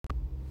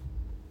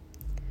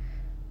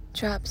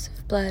Drops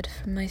of blood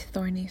from my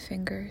thorny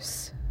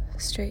fingers,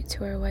 straight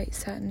to our white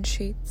satin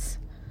sheets.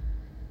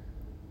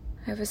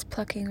 I was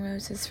plucking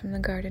roses from the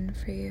garden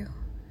for you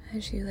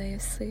as you lay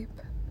asleep.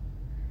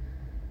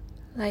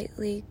 Light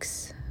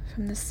leaks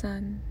from the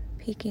sun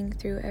peeking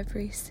through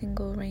every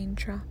single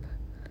raindrop.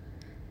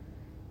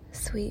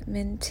 Sweet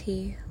mint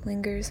tea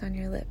lingers on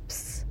your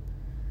lips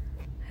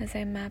as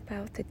I map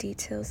out the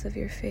details of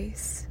your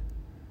face,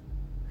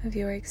 of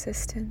your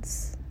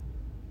existence,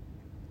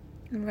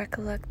 and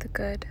recollect the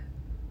good,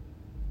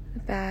 the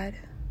bad,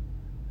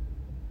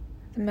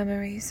 the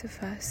memories of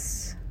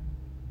us.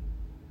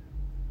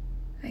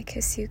 I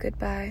kiss you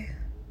goodbye,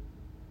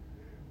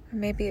 or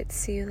maybe it's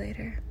see you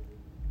later.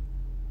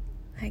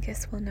 I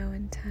guess we'll know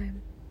in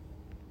time.